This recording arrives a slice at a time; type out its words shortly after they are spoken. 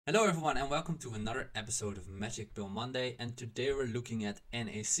Hello everyone and welcome to another episode of Magic Pill Monday, and today we're looking at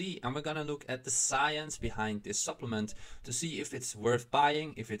NAC and we're gonna look at the science behind this supplement to see if it's worth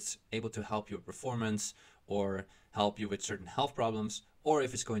buying, if it's able to help your performance or help you with certain health problems, or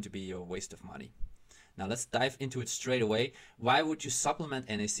if it's going to be a waste of money. Now let's dive into it straight away. Why would you supplement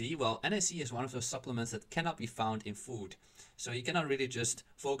NAC? Well, NAC is one of those supplements that cannot be found in food. So you cannot really just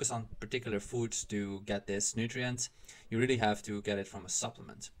focus on particular foods to get this nutrient. You really have to get it from a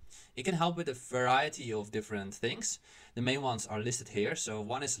supplement. It can help with a variety of different things. The main ones are listed here. So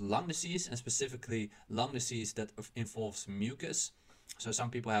one is lung disease, and specifically lung disease that involves mucus. So some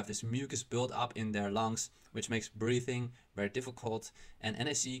people have this mucus built up in their lungs, which makes breathing very difficult, and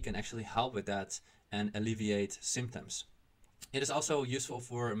NAC can actually help with that and alleviate symptoms. It is also useful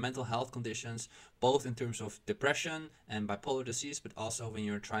for mental health conditions, both in terms of depression and bipolar disease, but also when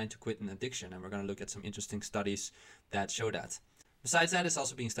you're trying to quit an addiction. And we're going to look at some interesting studies that show that. Besides that, it's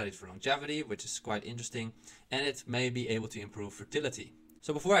also being studied for longevity, which is quite interesting, and it may be able to improve fertility.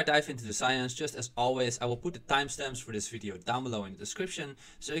 So before I dive into the science, just as always, I will put the timestamps for this video down below in the description,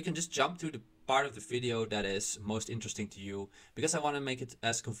 so you can just jump to the part of the video that is most interesting to you, because I want to make it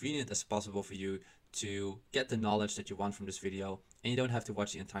as convenient as possible for you to get the knowledge that you want from this video, and you don't have to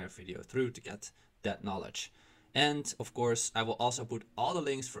watch the entire video through to get that knowledge. And of course, I will also put all the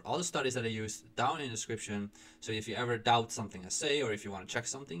links for all the studies that I used down in the description. So if you ever doubt something I say, or if you want to check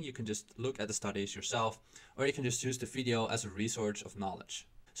something, you can just look at the studies yourself, or you can just use the video as a resource of knowledge.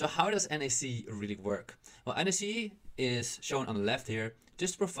 So how does NAC really work? Well, NAC is shown on the left here,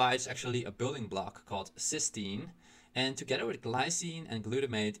 just provides actually a building block called cysteine. And together with glycine and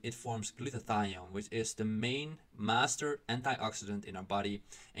glutamate, it forms glutathione, which is the main master antioxidant in our body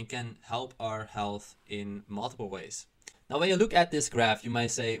and can help our health in multiple ways. Now, when you look at this graph, you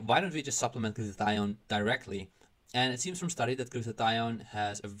might say, why don't we just supplement glutathione directly? And it seems from study that glutathione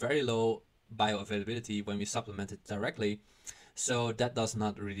has a very low bioavailability when we supplement it directly. So that does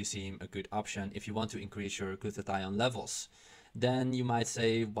not really seem a good option if you want to increase your glutathione levels. Then you might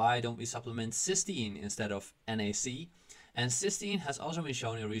say, why don't we supplement cysteine instead of NAC? And cysteine has also been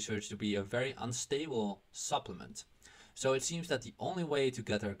shown in research to be a very unstable supplement. So it seems that the only way to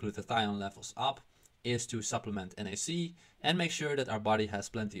get our glutathione levels up is to supplement NAC and make sure that our body has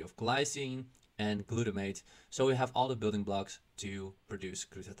plenty of glycine and glutamate, so we have all the building blocks to produce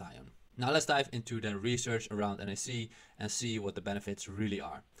glutathione. Now let's dive into the research around NAC and see what the benefits really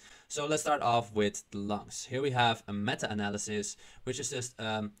are. So let's start off with the lungs. Here we have a meta-analysis, which is just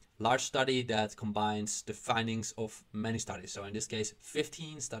a large study that combines the findings of many studies. So in this case,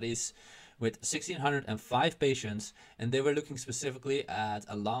 15 studies with 1,605 patients, and they were looking specifically at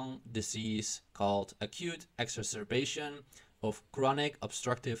a lung disease called acute exacerbation of chronic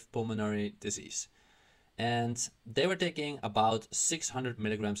obstructive pulmonary disease. And they were taking about 600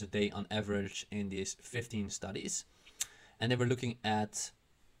 milligrams a day on average in these 15 studies. And they were looking at,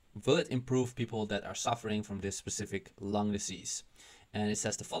 will it improve people that are suffering from this specific lung disease? And it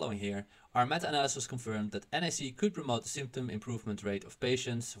says the following here: our meta-analysis confirmed that NAC could promote the symptom improvement rate of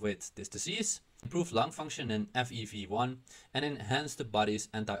patients with this disease, improve lung function in FEV1, and enhance the body's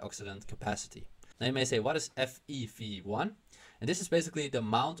antioxidant capacity. Now you may say, what is FEV1? And this is basically the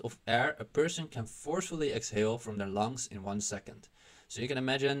amount of air a person can forcefully exhale from their lungs in 1 second. So you can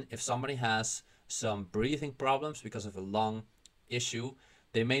imagine if somebody has some breathing problems because of a lung issue,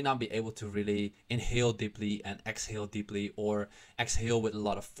 they may not be able to really inhale deeply and exhale deeply, or exhale with a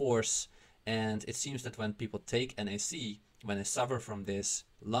lot of force. And it seems that when people take NAC, when they suffer from this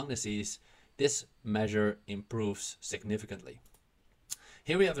lung disease, this measure improves significantly.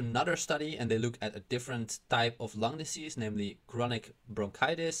 Here we have another study, and they look at a different type of lung disease, namely chronic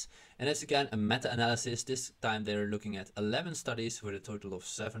bronchitis. And it's again a meta-analysis. This time they're looking at 11 studies with a total of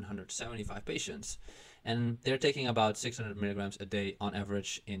 775 patients. And they're taking about 600 milligrams a day on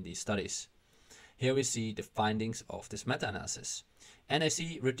average in these studies. Here we see the findings of this meta-analysis.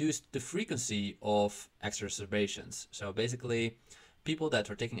 NAC reduced the frequency of exacerbations. So basically, people that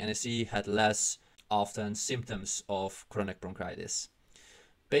were taking NAC had less often symptoms of chronic bronchitis.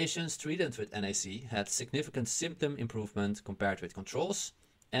 Patients treated with NAC had significant symptom improvement compared with controls,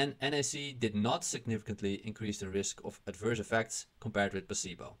 and NAC did not significantly increase the risk of adverse effects compared with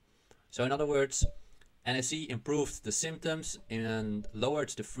placebo. So in other words, NAC improved the symptoms and lowered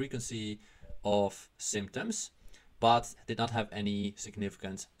the frequency of symptoms, but did not have any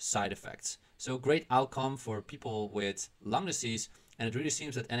significant side effects. So great outcome for people with lung disease, and it really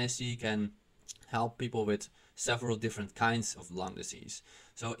seems that NAC can help people with several different kinds of lung disease.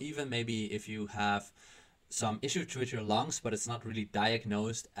 So even maybe if you have some issues with your lungs, but it's not really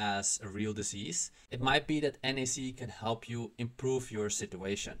diagnosed as a real disease, it might be that NAC can help you improve your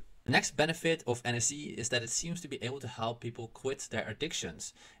situation. The next benefit of NAC is that it seems to be able to help people quit their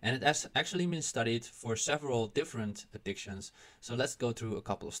addictions. And it has actually been studied for several different addictions. So let's go through a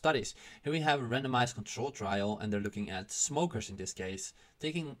couple of studies. Here we have a randomized control trial, and they're looking at smokers in this case,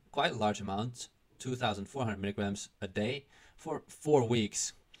 taking quite a large amount, 2,400 milligrams a day for 4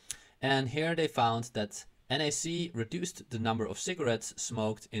 weeks. And here they found that NAC reduced the number of cigarettes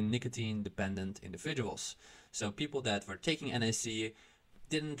smoked in nicotine-dependent individuals. So people that were taking NAC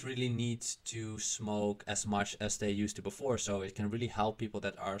didn't really need to smoke as much as they used to before. So it can really help people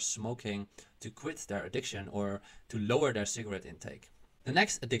that are smoking to quit their addiction or to lower their cigarette intake. The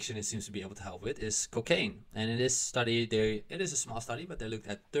next addiction it seems to be able to help with is cocaine. And in this study, it is a small study, but they looked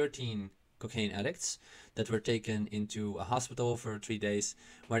at 13 cocaine addicts that were taken into a hospital for 3 days,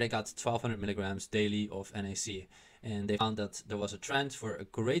 where they got 1,200 milligrams daily of NAC. And they found that there was a trend for a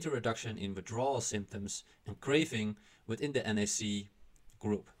greater reduction in withdrawal symptoms and craving within the NAC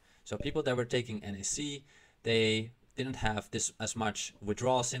group. So people that were taking NAC, they didn't have this as much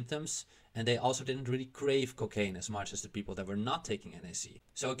withdrawal symptoms, and they also didn't really crave cocaine as much as the people that were not taking NAC.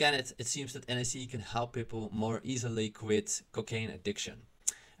 So again, it seems that NAC can help people more easily quit cocaine addiction.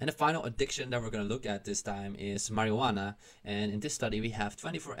 And the final addiction that we're going to look at this time is marijuana. And in this study, we have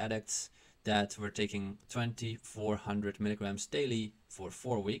 24 addicts that were taking 2,400 milligrams daily for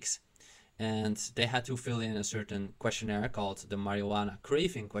 4 weeks. And they had to fill in a certain questionnaire called the Marijuana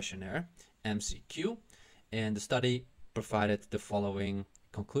Craving Questionnaire, MCQ. And the study provided the following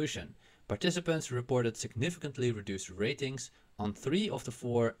conclusion. Participants reported significantly reduced ratings on 3 of the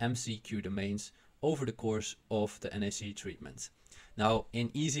 4 MCQ domains over the course of the NAC treatment. Now, in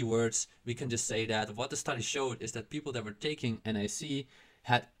easy words, we can just say that what the study showed is that people that were taking NAC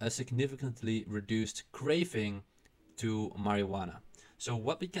had a significantly reduced craving to marijuana. So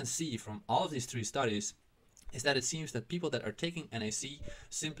what we can see from all of these 3 studies is that it seems that people that are taking NAC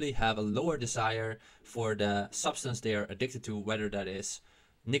simply have a lower desire for the substance they are addicted to, whether that is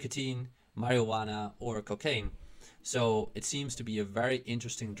nicotine, marijuana, or cocaine. So it seems to be a very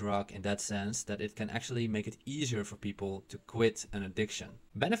interesting drug in that sense, that it can actually make it easier for people to quit an addiction.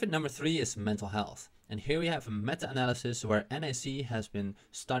 Benefit number 3 is mental health. And here we have a meta-analysis where NAC has been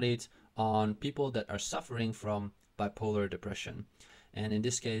studied on people that are suffering from bipolar depression. And in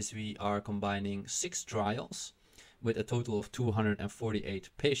this case, we are combining 6 trials with a total of 248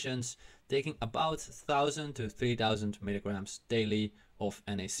 patients taking about 1,000 to 3,000 milligrams daily of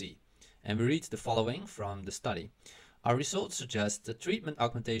NAC. And we read the following from the study. Our results suggest that treatment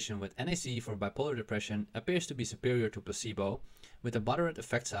augmentation with NAC for bipolar depression appears to be superior to placebo, with a moderate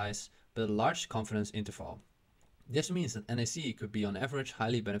effect size but a large confidence interval. This means that NAC could be on average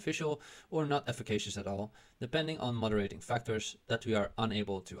highly beneficial or not efficacious at all, depending on moderating factors that we are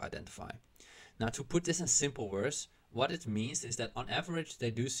unable to identify. Now, to put this in simple words, what it means is that on average they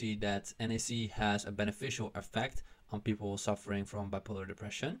do see that NAC has a beneficial effect on people suffering from bipolar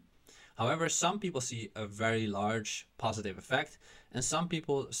depression. However, some people see a very large positive effect and some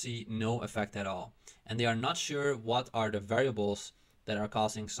people see no effect at all. And they are not sure what are the variables that are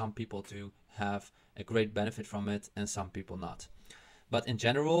causing some people to have a great benefit from it and some people not. But in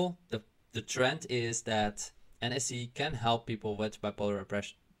general, the trend is that NAC can help people with bipolar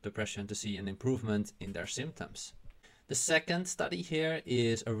depression to see an improvement in their symptoms. The second study here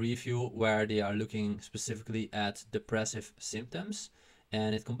is a review where they are looking specifically at depressive symptoms.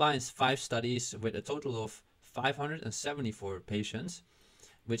 And it combines 5 studies with a total of 574 patients,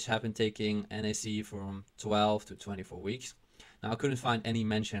 which have been taking NAC from 12 to 24 weeks. Now, I couldn't find any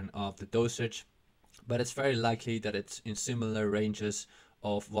mention of the dosage, but it's very likely that it's in similar ranges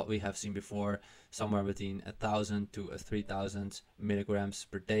of what we have seen before, somewhere between 1,000 to 3,000 milligrams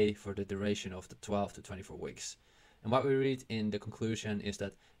per day for the duration of the 12 to 24 weeks. And what we read in the conclusion is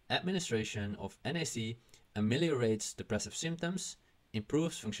that administration of NAC ameliorates depressive symptoms,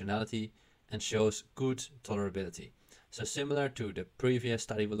 improves functionality, and shows good tolerability. So similar to the previous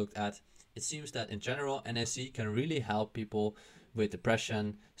study we looked at, it seems that in general NAC can really help people with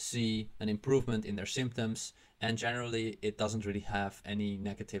depression see an improvement in their symptoms, and generally it doesn't really have any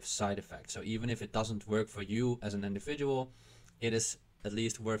negative side effects. So even if it doesn't work for you as an individual, it is at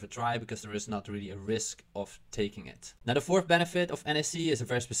least worth a try because there is not really a risk of taking it. Now, the fourth benefit of NAC is a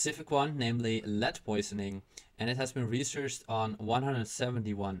very specific one, namely lead poisoning. And it has been researched on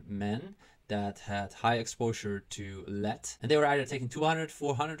 171 men that had high exposure to lead. And they were either taking 200,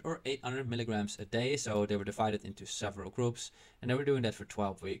 400 or 800 milligrams a day. So they were divided into several groups and they were doing that for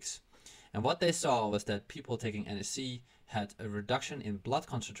 12 weeks. And what they saw was that people taking NAC had a reduction in blood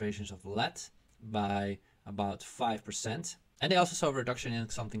concentrations of lead by about 5%. And they also saw a reduction in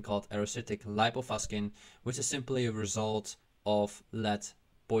something called arocytic lipofuscin, which is simply a result of lead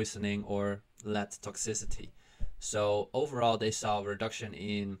poisoning or lead toxicity. So overall, they saw a reduction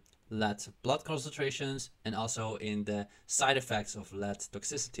in lead blood concentrations and also in the side effects of lead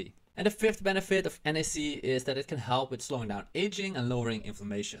toxicity. And the fifth benefit of NAC is that it can help with slowing down aging and lowering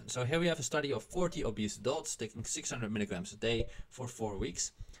inflammation. So here we have a study of 40 obese adults taking 600 milligrams a day for 4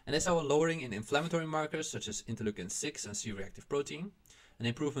 weeks. And they saw a lowering in inflammatory markers such as interleukin-6 and C-reactive protein, an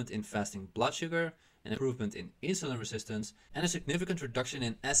improvement in fasting blood sugar, an improvement in insulin resistance, and a significant reduction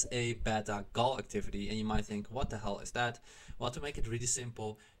in SA-beta gall activity. And you might think, what the hell is that? Well, to make it really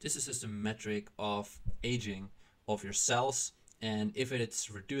simple, this is just a metric of aging of your cells. And if it's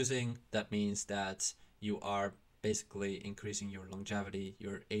reducing, that means that you are basically increasing your longevity,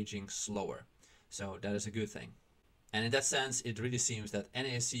 you're aging slower. So that is a good thing. And in that sense, it really seems that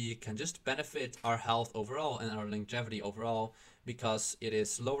NAC can just benefit our health overall and our longevity overall, because it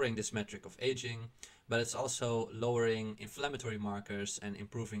is lowering this metric of aging, but it's also lowering inflammatory markers and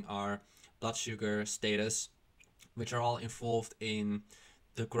improving our blood sugar status, which are all involved in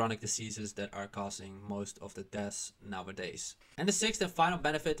the chronic diseases that are causing most of the deaths nowadays. And the sixth and final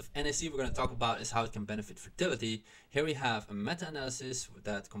benefit of NAC we're going to talk about is how it can benefit fertility. Here we have a meta-analysis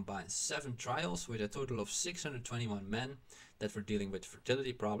that combines 7 trials with a total of 621 men that were dealing with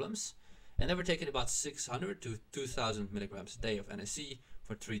fertility problems. And they were taking about 600 to 2000 milligrams a day of NAC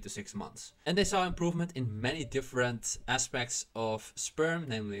for 3 to 6 months. And they saw improvement in many different aspects of sperm,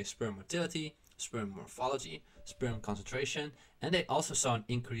 namely sperm motility, sperm morphology, sperm concentration, and they also saw an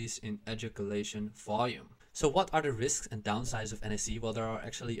increase in ejaculation volume. So what are the risks and downsides of NAC? Well, there are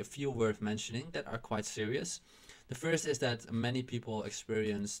actually a few worth mentioning that are quite serious. The first is that many people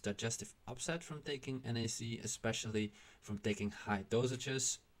experience digestive upset from taking NAC, especially from taking high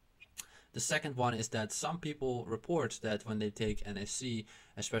dosages. The second one is that some people report that when they take NAC,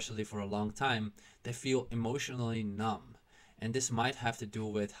 especially for a long time, they feel emotionally numb. And this might have to do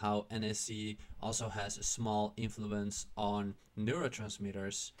with how NAC also has a small influence on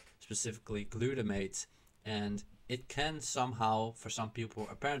neurotransmitters, specifically glutamate, and it can somehow, for some people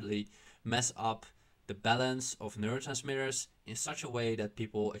apparently, mess up the balance of neurotransmitters in such a way that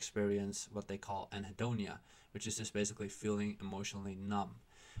people experience what they call anhedonia, which is just basically feeling emotionally numb.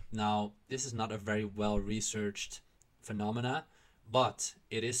 Now, this is not a very well researched phenomena, but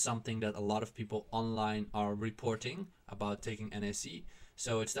it is something that a lot of people online are reporting about taking NAC,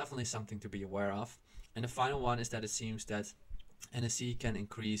 so it's definitely something to be aware of. And the final one is that it seems that NAC can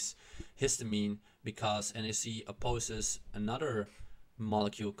increase histamine because NAC opposes another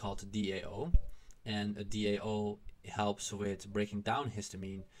molecule called DAO, and a DAO helps with breaking down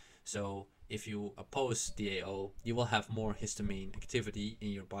histamine. So if you oppose DAO, you will have more histamine activity in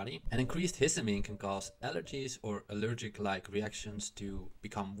your body. And increased histamine can cause allergies or allergic-like reactions to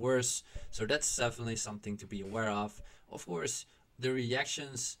become worse. So that's definitely something to be aware of. Of course, the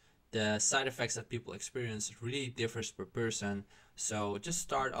reactions, the side effects that people experience really differs per person. So just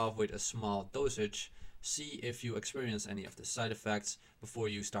start off with a small dosage. See if you experience any of the side effects before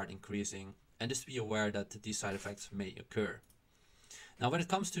you start increasing. And just be aware that these side effects may occur. Now, when it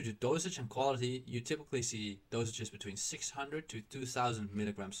comes to the dosage and quality, you typically see dosages between 600 to 2000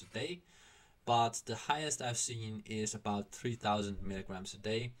 milligrams a day, but the highest I've seen is about 3000 milligrams a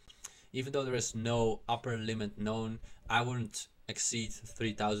day. Even though there is no upper limit known, I wouldn't exceed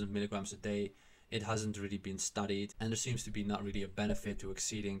 3000 milligrams a day. It hasn't really been studied, and there seems to be not really a benefit to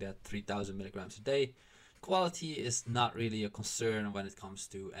exceeding that 3000 milligrams a day. Quality is not really a concern when it comes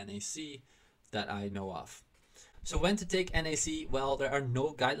to NAC that I know of. So when to take NAC? Well, there are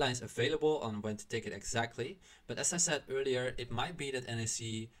no guidelines available on when to take it exactly, but as I said earlier, it might be that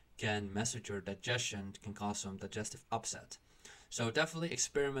NAC can mess with your digestion, can cause some digestive upset. So definitely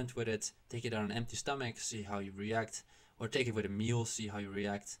experiment with it, take it on an empty stomach, see how you react, or take it with a meal, see how you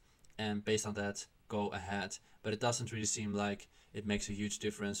react, and based on that, go ahead. But it doesn't really seem like it makes a huge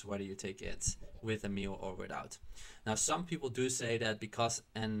difference whether you take it with a meal or without. Now, some people do say that because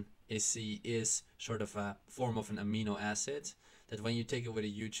NAC is sort of a form of an amino acid, that when you take it with a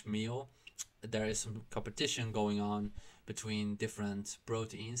huge meal, there is some competition going on between different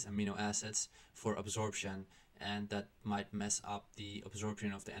proteins, amino acids, for absorption, and that might mess up the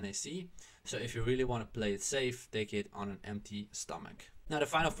absorption of the NAC. So if you really want to play it safe, take it on an empty stomach. Now, the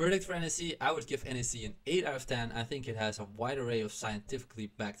final verdict for NAC, I would give NAC an 8 out of 10. I think it has a wide array of scientifically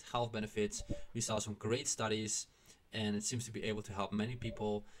backed health benefits. We saw some great studies, and it seems to be able to help many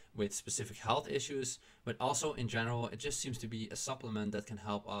people with specific health issues, but also in general, it just seems to be a supplement that can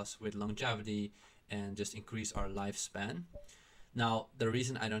help us with longevity and just increase our lifespan. Now, the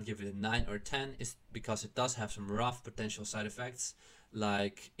reason I don't give it a 9 or 10 is because it does have some rough potential side effects,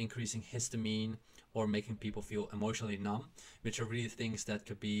 like increasing histamine or making people feel emotionally numb, which are really things that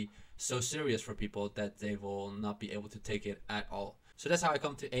could be so serious for people that they will not be able to take it at all. So that's how I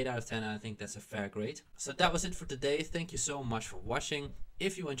come to 8 out of 10, and I think that's a fair grade. So that was it for today. Thank you so much for watching.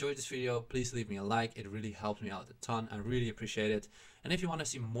 If you enjoyed this video, please leave me a like. It really helps me out a ton. I really appreciate it. And if you want to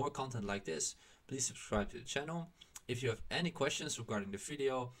see more content like this, please subscribe to the channel. If you have any questions regarding the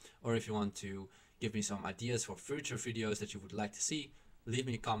video, or if you want to give me some ideas for future videos that you would like to see, leave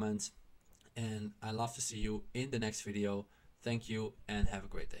me a comment. And I love to see you in the next video. Thank you and have a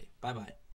great day. Bye bye.